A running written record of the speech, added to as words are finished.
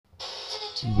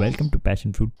Welcome to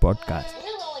Passion Fruit Podcast.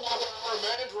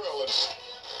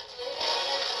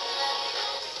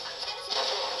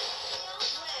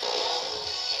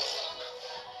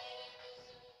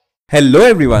 Hello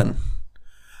everyone.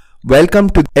 Welcome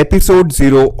to episode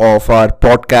 0 of our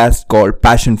podcast called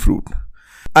Passion Fruit.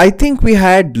 I think we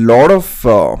had a lot of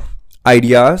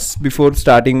ideas before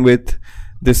starting with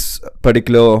this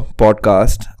particular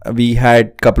podcast. We had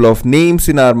a couple of names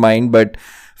in our mind, but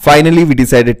finally we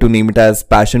decided to name it as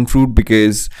Passion Fruit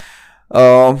because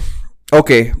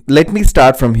okay, let me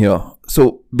start from here.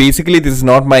 So basically this is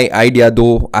not my idea,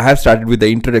 though I have started with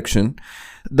the introduction.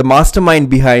 The mastermind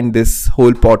behind this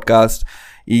whole podcast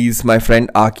is my friend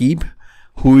Akib,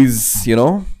 who is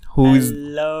Hello.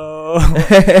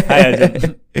 Hi,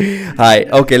 Arjun. Hi.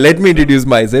 Okay, let me introduce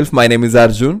myself. My name is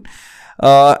Arjun.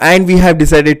 And we have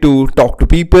decided to talk to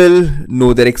people,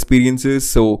 know their experiences.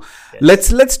 So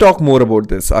let's talk more about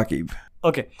this, Akib.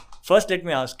 Okay, first let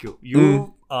me ask you.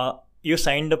 You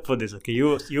signed up for this, okay?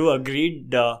 You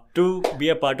agreed to be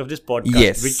a part of this podcast,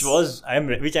 Yes.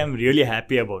 which I'm really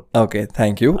happy about. Okay,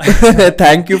 thank you.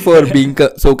 Thank you for being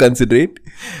so considerate.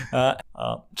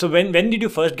 So when did you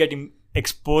first get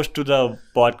exposed to the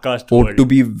podcast Oh, world? to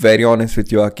be very honest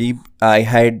with you, Akib, I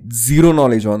had zero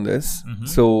knowledge on this.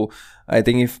 So I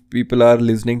think if people are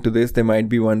listening to this, they might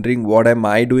be wondering, what am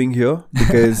I doing here?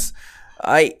 Because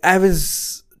I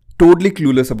was totally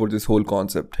clueless about this whole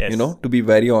concept, Yes. to be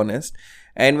very honest.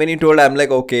 And when you told, I'm like,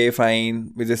 okay,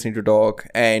 fine, we just need to talk.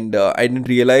 And I didn't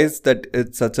realize that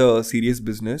it's such a serious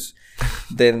business.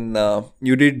 Then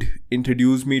you did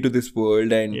introduce me to this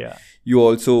world, and Yeah. you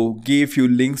also gave few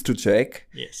links to check.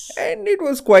 Yes. And it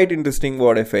was quite interesting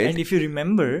what I felt. And if you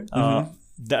remember,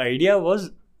 the idea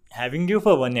was having you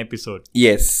for one episode.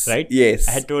 Yes. Right? Yes.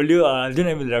 I had told you, Arjun,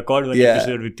 I will record one Yeah,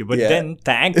 episode with you. But yeah. then,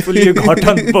 thankfully, you got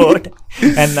on board.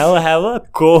 And now I have a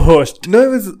co-host. No,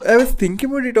 I was thinking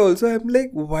about it also. I'm like,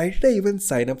 why did I even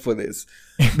sign up for this?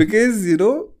 Because,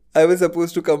 I was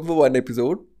supposed to come for one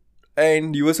episode,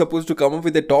 and you were supposed to come up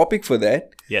with a topic for that,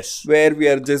 Yes. where we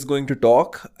are just going to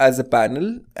talk as a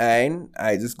panel, and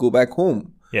I just go back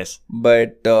home. Yes.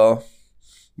 But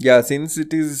since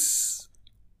it is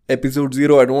episode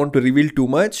 0, I don't want to reveal too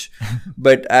much.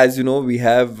 But as you know, we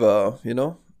have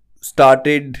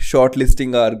started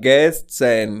shortlisting our guests,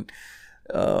 and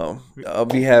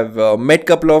we have met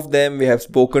couple of them. We have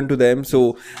spoken to them.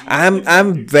 So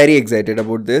I'm very excited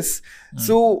about this.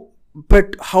 So,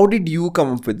 but how did you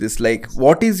come up with this? Like,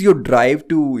 what is your drive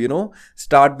to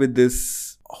start with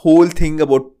this whole thing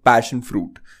about passion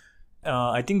fruit?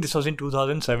 I think this was in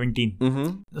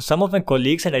 2017. Some of my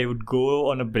colleagues and I would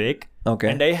go on a break. Okay.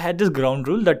 And I had this ground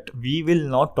rule that we will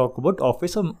not talk about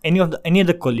office or any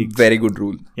other colleagues. Very good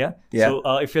rule. Yeah. Yeah.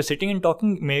 So if you're sitting and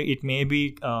talking, it may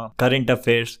be current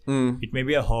affairs. It may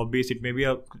be a hobbies. It may be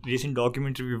a recent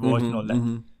documentary we watched and all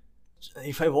that. So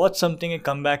if I watch something, I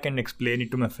come back and explain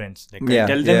it to my friends. Like I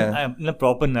tell them I'm in a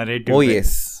proper narrative. Oh, way.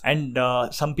 yes. And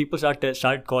some people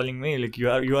start calling me like, you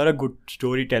are a good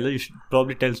storyteller. You should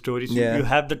probably tell stories. Yeah. You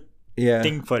have the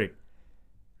thing for it.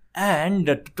 And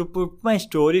to put my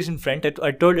stories in front,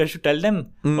 I should tell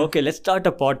them, okay, let's start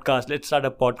a podcast.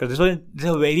 This was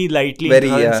a very lightly, Very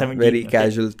 2017, very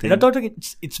casual thing. And I thought, okay,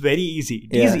 it's very easy.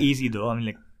 It is easy though. I mean,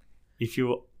 like, if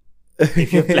you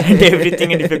planned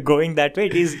everything and if you're going that way,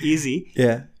 it is easy.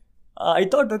 Yeah. I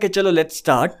thought, okay, chalo, let's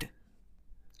start.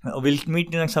 We'll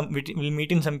meet in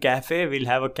some cafe. We'll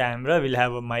have a camera. We'll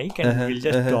have a mic, and we'll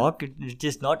just talk. It's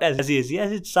just not as easy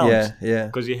as it sounds. Yeah.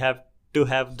 Because you have to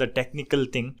have the technical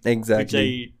thing, Exactly. which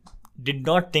I did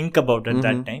not think about at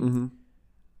that time.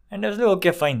 And I was like,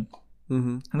 okay, fine,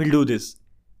 we'll do this.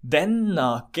 Then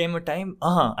came a time.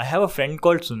 I have a friend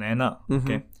called Sunaina.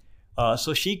 Okay.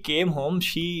 So she came home.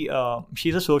 She's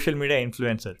a social media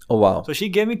influencer. Oh, wow. So she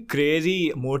gave me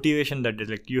crazy motivation that day.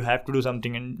 Like, you have to do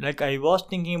something. And like, I was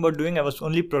thinking about doing, I was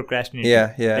only procrastinating.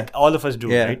 Yeah. Like all of us do,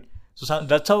 Yeah. right? So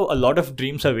that's how a lot of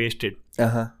dreams are wasted.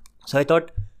 So I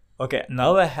thought, okay,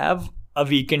 now I have a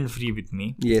weekend free with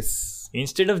me. Yes.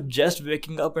 Instead of just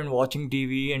waking up and watching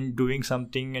TV and doing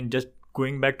something and just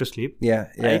going back to sleep, Yeah.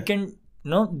 I can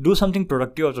do something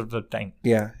productive out of the time.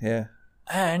 Yeah.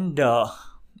 And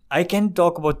I can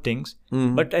talk about things,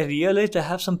 but I realized I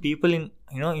have some people in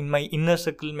my inner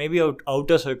circle, maybe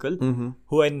outer circle,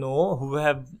 who I know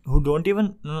who don't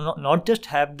even not just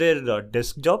have their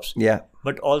desk jobs,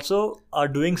 but also are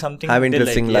doing something. Have they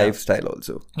interesting like. lifestyle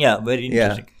also. Yeah, very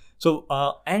interesting. So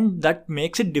and that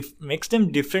makes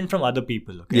them different from other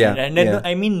people. Okay? Yeah, And yeah.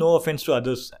 I mean, no offense to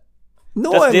others.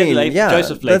 No, That's I their mean, life, yeah, choice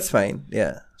of life. that's fine.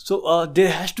 Yeah. So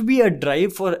there has to be a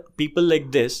drive for people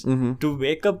like this Mm-hmm. to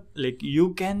wake up. Like,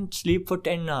 you can sleep for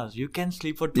 10 hours, you can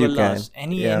sleep for 12 hours,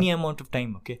 any amount of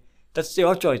time. Okay, that's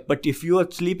your choice. But if you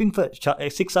are sleeping for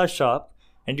 6 hours sharp,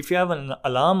 and if you have an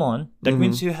alarm on, that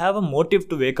means you have a motive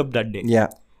to wake up that day. Yeah.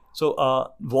 So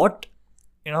what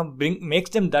makes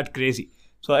them that crazy?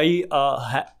 So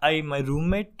my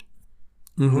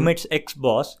roommate's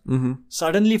ex-boss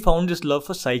suddenly found his love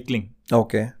for cycling.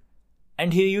 Okay.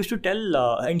 And he used to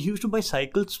and he used to buy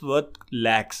cycles worth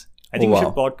lakhs. I think we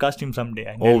should podcast him someday.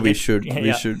 And We should.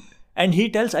 And he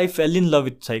tells, I fell in love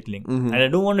with cycling. And I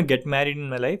don't want to get married in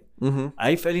my life.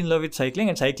 I fell in love with cycling,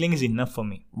 and cycling is enough for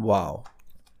me. Wow.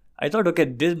 I thought, okay,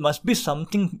 there must be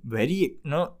something very,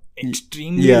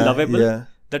 extremely lovable,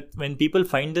 that when people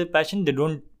find their passion, they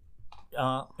don't,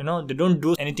 they don't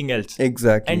do anything else.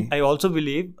 Exactly. And I also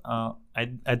believe,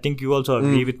 I think you also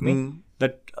agree with me,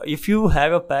 that if you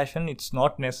have a passion, it's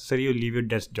not necessary you leave your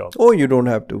desk job. Oh, you don't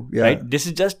have to. Yeah. Right? This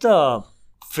is just a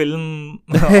film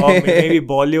or maybe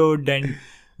Bollywood and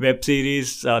web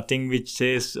series thing which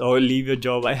says, oh, leave your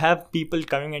job. I have people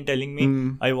coming and telling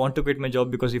me, I want to quit my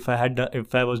job because if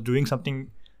I was doing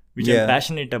something which I'm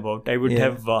passionate about, I would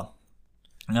have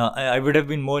I would have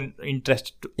been more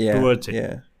interested towards it.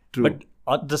 Yeah. True. But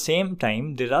at the same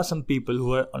time, there are some people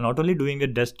who are not only doing their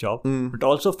desk job, but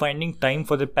also finding time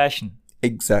for their passion.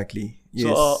 Exactly.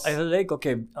 Yes. So I was like,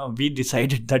 okay, we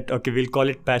decided that, okay, we'll call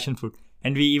it passion fruit.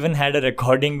 And we even had a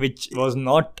recording which was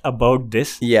not about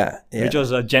this. Yeah. Which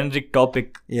was a generic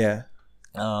topic. Yeah.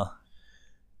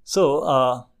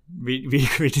 So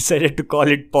we decided to call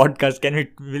it podcast.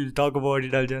 We'll talk about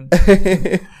it, Arjun.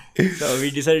 So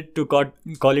we decided to call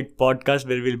it podcast,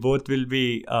 where will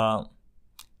be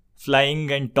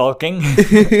flying and talking,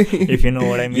 if you know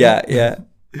what I mean. Yeah.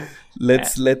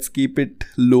 Let's keep it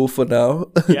low for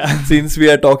now. Yeah. Since we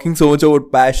are talking so much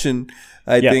about passion,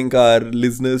 I think our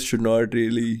listeners should not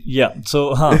really. Yeah.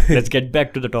 So let's get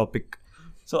back to the topic.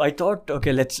 So I thought,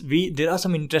 okay, there are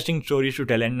some interesting stories to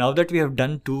tell, and now that we have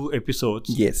done 2 episodes,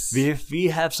 yes, we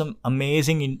have some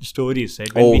amazing stories.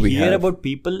 Right? When we hear about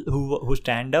people who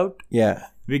stand out,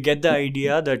 we get the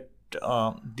idea that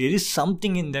there is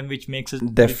something in them which makes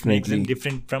them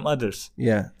different from others.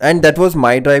 Yeah, and that was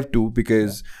my drive too,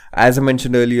 because as I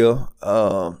mentioned earlier,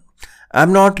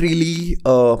 I'm not really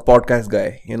a podcast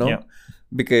guy,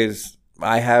 because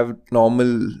I have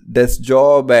normal desk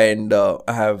job and I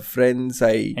have friends.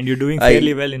 And you're doing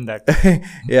fairly well in that.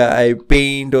 Yeah, I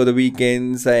paint over the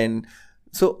weekends, and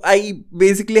so I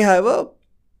basically have a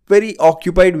very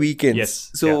occupied weekends.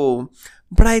 Yes. So,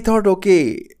 but I thought,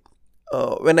 okay,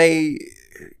 when I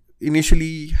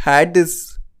initially had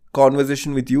this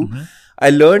conversation with you, I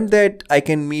learned that I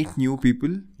can meet new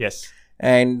people. Yes.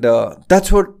 And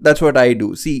that's what I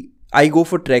do. See, I go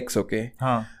for treks, okay?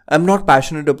 I'm not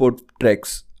passionate about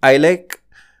treks. I like,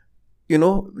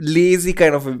 lazy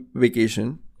kind of a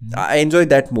vacation. I enjoy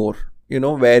that more,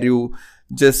 where you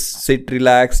just sit,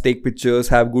 relax, take pictures,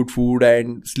 have good food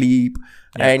and sleep,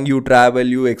 and you travel,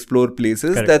 you explore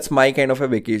places. Correct. That's my kind of a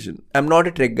vacation. I'm not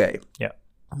a trek guy. Yeah.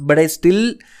 But I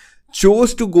still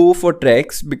chose to go for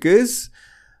treks because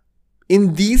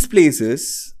in these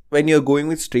places, when you're going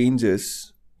with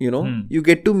strangers, you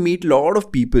get to meet a lot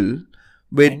of people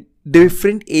with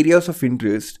different areas of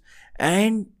interest.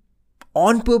 And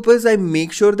on purpose, I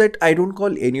make sure that I don't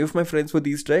call any of my friends for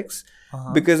these treks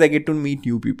because I get to meet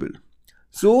new people.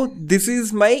 So this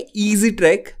is my easy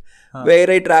trek where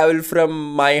I travel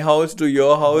from my house to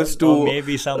your house to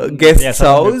maybe some guest's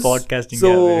house. Podcasting,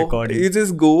 so recording. You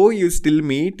just go, you still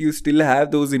meet, you still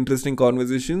have those interesting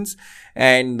conversations,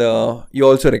 and you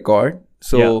also record.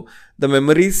 So the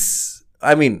memories,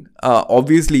 I mean,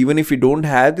 obviously, even if you don't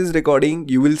have this recording,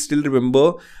 you will still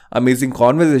remember amazing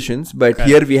conversations. But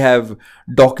here we have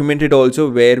documented also,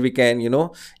 where we can,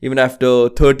 even after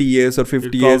 30 years or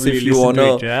 50 years, if you want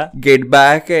to get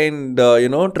back and,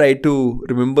 try to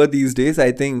remember these days,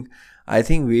 I think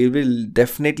we will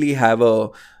definitely have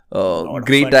a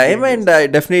great time. And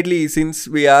definitely, since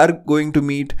we are going to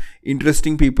meet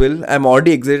interesting people, I'm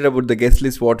already excited about the guest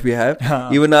list what we have.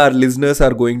 Even our listeners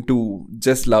are going to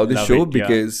just love the show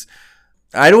because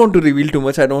I don't want to reveal too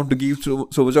much. I don't want to give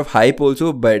so much of hype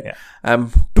also, but I'm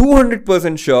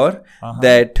 200% sure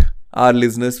that our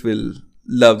listeners will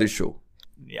love the show.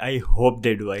 I hope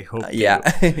they do.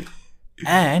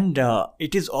 And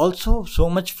it is also so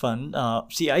much fun.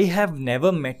 See, I have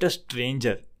never met a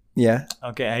stranger. Yeah.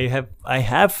 Okay, I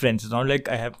have friends. It's not like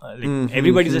I have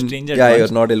everybody's a stranger. Yeah,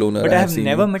 you're not alone. But I have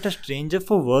never met a stranger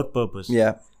for work purpose.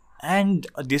 And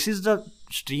this is the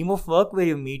stream of work where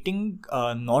you're meeting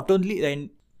not only and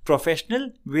professional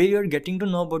where you're getting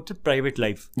to know about the private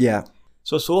life. Yeah.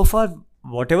 So far,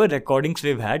 whatever recordings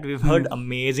we've had, we've heard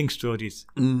amazing stories,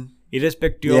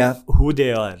 irrespective of who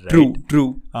they are. Right?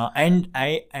 True. And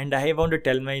I want to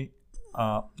tell my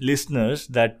listeners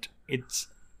that it's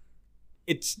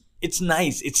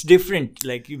nice. It's different.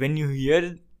 Like when you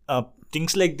hear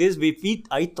things like this,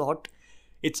 I thought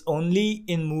it's only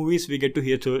in movies we get to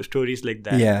hear stories like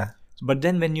that. Yeah. But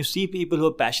then when you see people who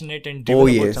are passionate and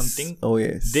driven about something,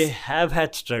 they have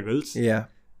had struggles. Yeah.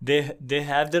 They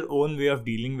have their own way of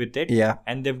dealing with it. Yeah.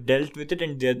 And they've dealt with it,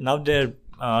 and they're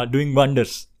doing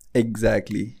wonders.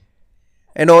 Exactly.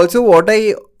 And also what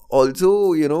I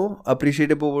also,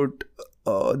 appreciate about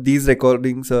these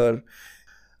recordings are,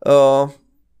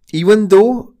 even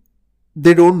though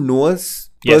they don't know us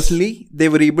personally, they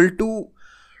were able to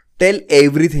tell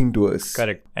everything to us.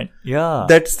 Correct. And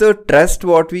that's the trust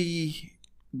what we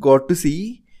got to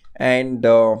see. And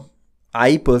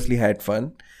I personally had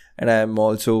fun. And I'm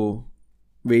also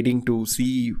waiting to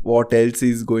see what else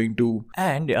is going to.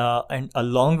 And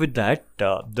along with that,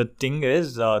 the thing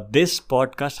is, this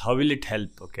podcast, how will it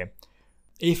help? Okay,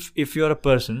 if you're a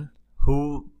person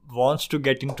who wants to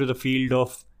get into the field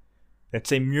of, let's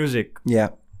say, music,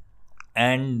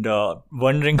 and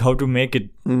wondering how to make it,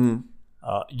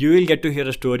 you will get to hear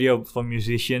a story of a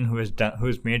musician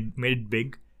who's made it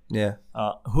big. Yeah.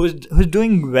 Who's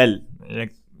doing well,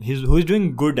 like who's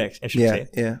doing good, I should say.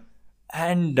 Yeah.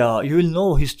 And you will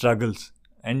know his struggles.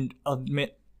 And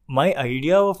my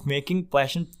idea of making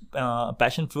passion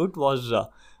fruit was,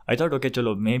 I thought, okay,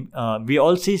 chalo, maybe we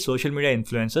all see social media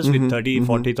influencers with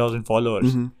 30,000-40,000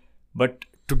 followers, but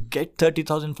to get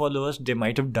 30,000 followers, they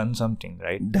might have done something,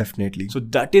 right? Definitely. So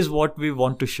that is what we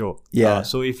want to show. Yeah.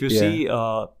 So if you see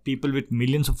people with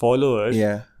millions of followers,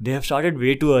 they have started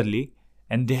way too early,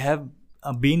 and they have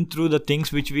been through the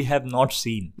things which we have not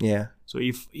seen. Yeah. So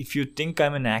if you think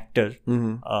I'm an actor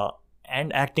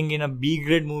and acting in a B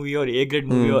grade movie or A grade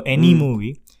movie or any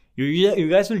movie, you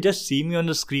guys will just see me on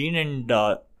the screen and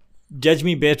judge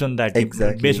me based on that,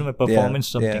 based on my performance,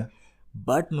 something. Yeah.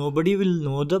 But nobody will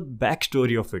know the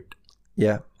backstory of it.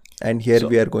 Yeah. And here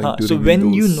we are going to. So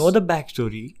when you know the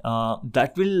backstory,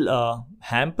 that will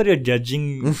hamper your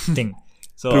judging thing.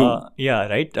 So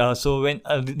right. So when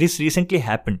this recently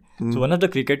happened, so one of the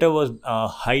cricketer was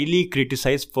highly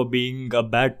criticized for being a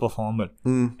bad performer,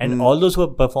 and all those who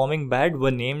were performing bad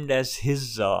were named as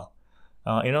his,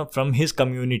 from his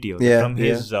community, from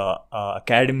his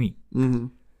academy.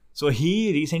 So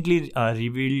he recently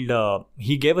revealed,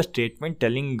 he gave a statement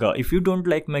telling, if you don't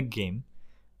like my game,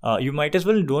 you might as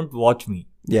well don't watch me.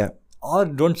 Yeah. Or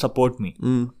don't support me.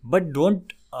 But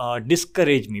don't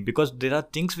discourage me, because there are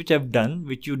things which I've done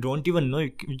which you don't even know,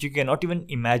 which you cannot even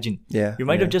imagine. Yeah. You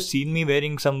might have just seen me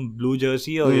wearing some blue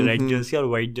jersey or a red jersey or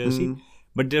white jersey.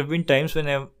 But there have been times when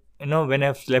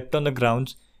I've slept on the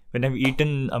grounds, when I've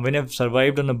eaten, when I've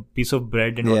survived on a piece of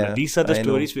bread and all. These are the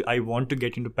stories I want to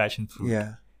get into passion fruit.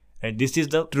 Yeah. And this is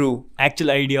the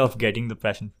actual idea of getting the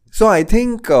passion fruit. So I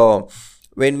think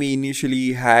when we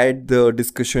initially had the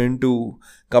discussion to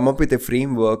come up with a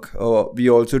framework, we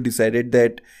also decided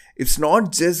that it's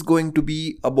not just going to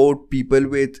be about people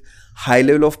with high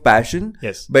level of passion,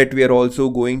 but we are also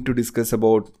going to discuss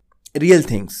about real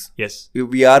things. Yes.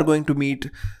 We are going to meet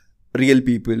real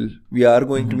people. We are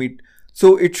going to meet.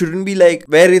 So it shouldn't be like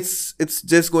where it's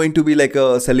just going to be like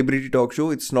a celebrity talk show.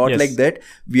 It's not like that.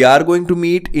 We are going to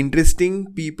meet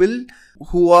interesting people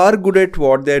who are good at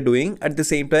what they're doing. At the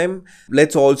same time,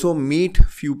 let's also meet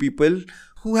few people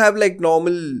who have like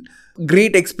normal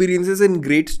great experiences and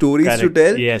great stories to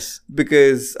tell. Yes.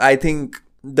 Because I think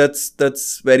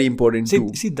that's very important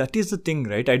too. See, that is the thing,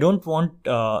 right? I don't want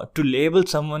to label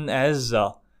someone as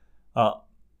an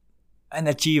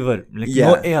achiever.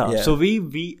 So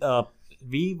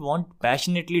we want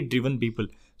passionately driven people.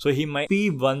 So he might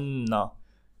be one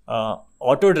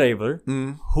auto driver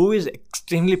who is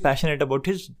extremely passionate about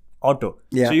his auto.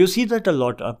 So you see that a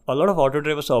lot of auto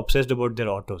drivers are obsessed about their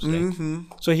autos, right?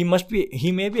 So he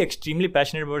may be extremely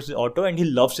passionate about his auto, and he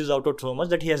loves his auto so much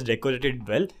that he has decorated it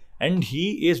well, and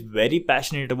he is very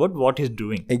passionate about what he's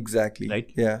doing. Exactly.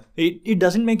 Right? Yeah. It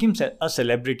doesn't make him a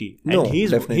celebrity. No, and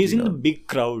he's in not. the big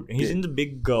crowd. He's in the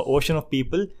big ocean of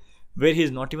people where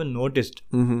he's not even noticed.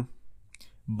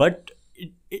 But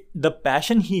the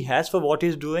passion he has for what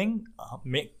he's doing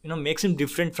makes him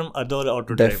different from other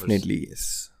auto drivers. Definitely,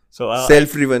 yes. So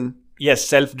self-driven. Yes,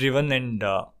 self-driven, and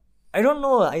I don't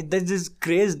know. There's this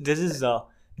craze.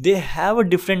 They have a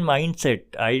different mindset.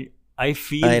 I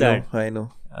feel that. I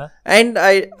know. And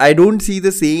I don't see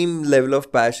the same level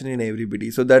of passion in everybody.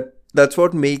 So that's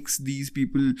what makes these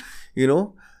people,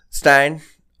 stand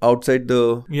outside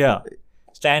the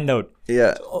stand out.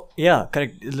 Yeah. So, yeah,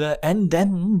 correct. And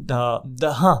then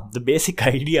the basic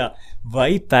idea,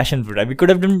 why passion fruit? We could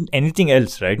have done anything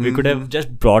else, right? We could have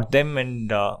just brought them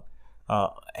and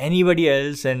anybody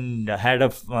else and had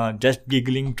a just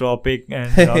giggling topic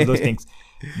and all those things.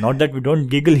 Not that we don't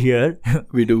giggle here.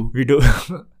 We do.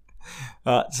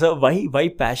 So why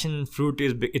passion fruit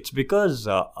is? It's because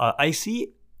I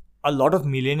see a lot of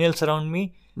millennials around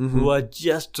me who are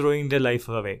just throwing their life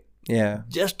away. Yeah.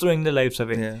 Just throwing their lives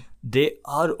away. Yeah. They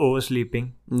are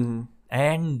oversleeping.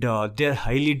 And they're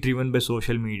highly driven by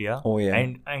social media. Oh yeah.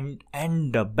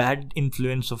 And bad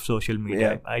influence of social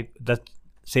media. Yeah. That's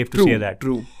safe to say that.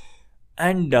 True.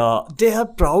 And they are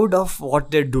proud of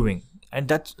what they're doing. And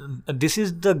this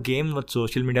is the game what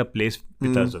social media plays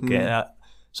with us. Okay.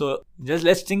 So just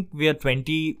let's think we are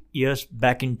 20 years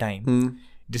back in time.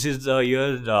 This is the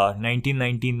year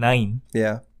 1999.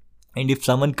 Yeah. And if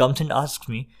someone comes and asks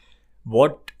me,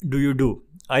 what do you do?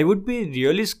 I would be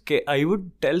really scared. I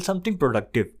would tell something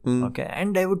productive. Okay.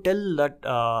 And I would tell that,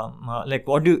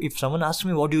 if someone asks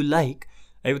me, what do you like?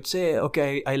 I would say,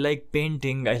 okay, I like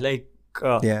painting. I like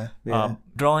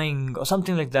drawing or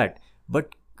something like that. But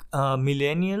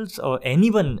millennials or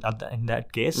anyone in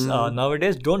that case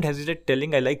nowadays don't hesitate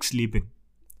telling I like sleeping,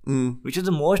 which is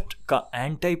the most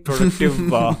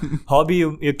anti-productive hobby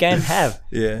you can have.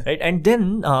 Yeah. Right. And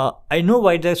then I know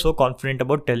why they're so confident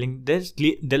about telling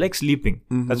they like sleeping.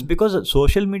 That's because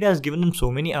social media has given them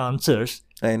so many answers.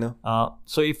 I know.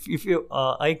 So if you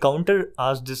I counter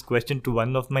asked this question to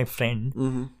one of my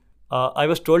friend, I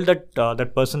was told that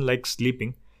that person likes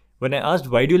sleeping. When I asked,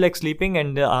 why do you like sleeping?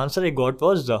 And the answer I got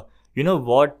was, you know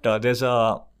what, there's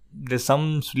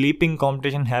some sleeping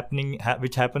competition happening,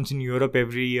 which happens in Europe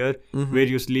every year, where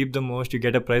you sleep the most, you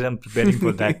get a prize. I'm preparing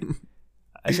for that.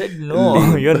 I said,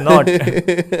 no, you're not.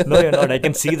 No, you're not. I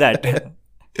can see that.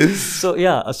 So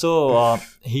yeah,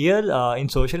 here in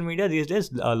social media these days,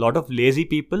 a lot of lazy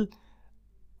people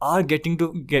are getting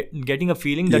a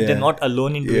feeling that they're not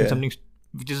alone in doing something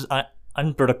which is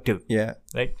unproductive. Yeah.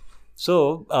 Right.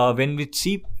 So when we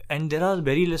see, and there are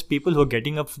very less people who are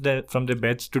getting up from their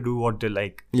beds to do what they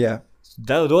like. Yeah.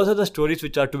 Those are the stories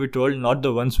which are to be told, not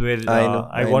the ones where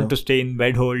I want to stay in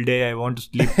bed whole day, I want to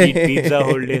eat pizza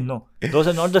whole day. No, those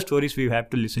are not the stories we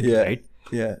have to listen to, right?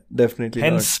 Yeah, definitely.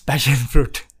 Hence, passion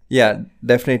fruit. Yeah,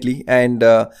 definitely. And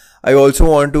I also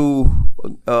want to,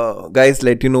 guys,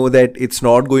 let you know that it's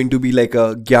not going to be like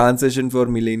a Gyan session for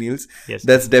millennials. Yes.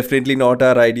 That's definitely not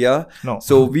our idea. No.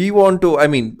 So we want to,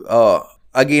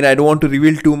 again, I don't want to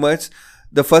reveal too much.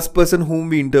 The first person whom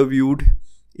we interviewed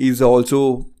is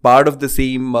also part of the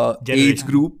same age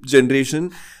group,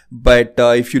 generation. But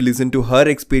if you listen to her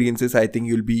experiences, I think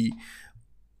you'll be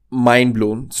mind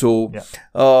blown. So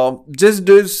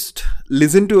just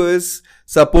listen to us,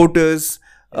 support us,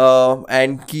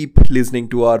 and keep listening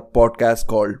to our podcast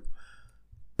called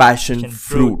Passion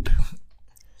Fruit.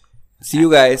 See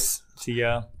you guys. See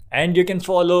ya. And you can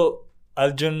follow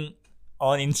Arjun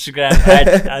on Instagram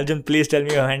at Arjun. Please tell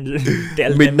me your handle.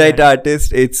 Midnight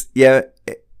Artist. It's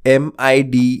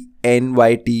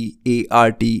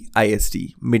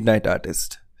MIDNYTARTIST. Midnight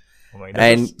Artist. Oh my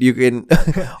and you can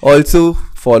also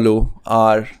follow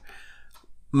our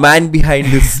man behind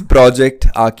this project,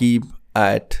 Akib,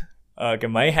 at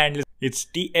my handle is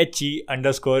THE_SARCASTIC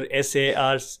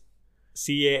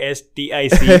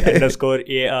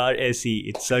 _ARSE.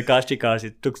 It's sarcastic R's.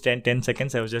 It took 10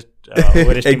 seconds. I was just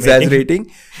overestimating. Exaggerating.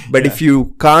 But if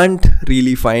you can't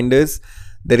really find us,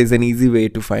 there is an easy way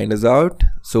to find us out.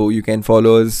 So you can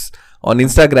follow us on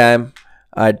Instagram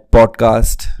at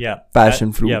podcast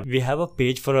Passion Fruit. Yeah, we have a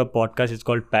page for a podcast. It's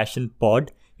called Passion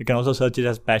Pod. You can also search it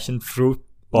as Passion Fruit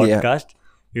Podcast.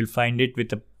 You'll find it with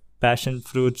the Passion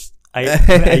Fruits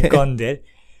icon there.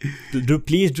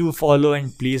 Please do follow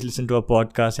and please listen to our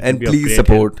podcast. And please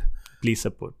support. Please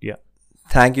support. Yeah.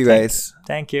 Thank you guys.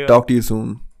 Thank you. Talk to you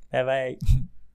soon. Bye bye.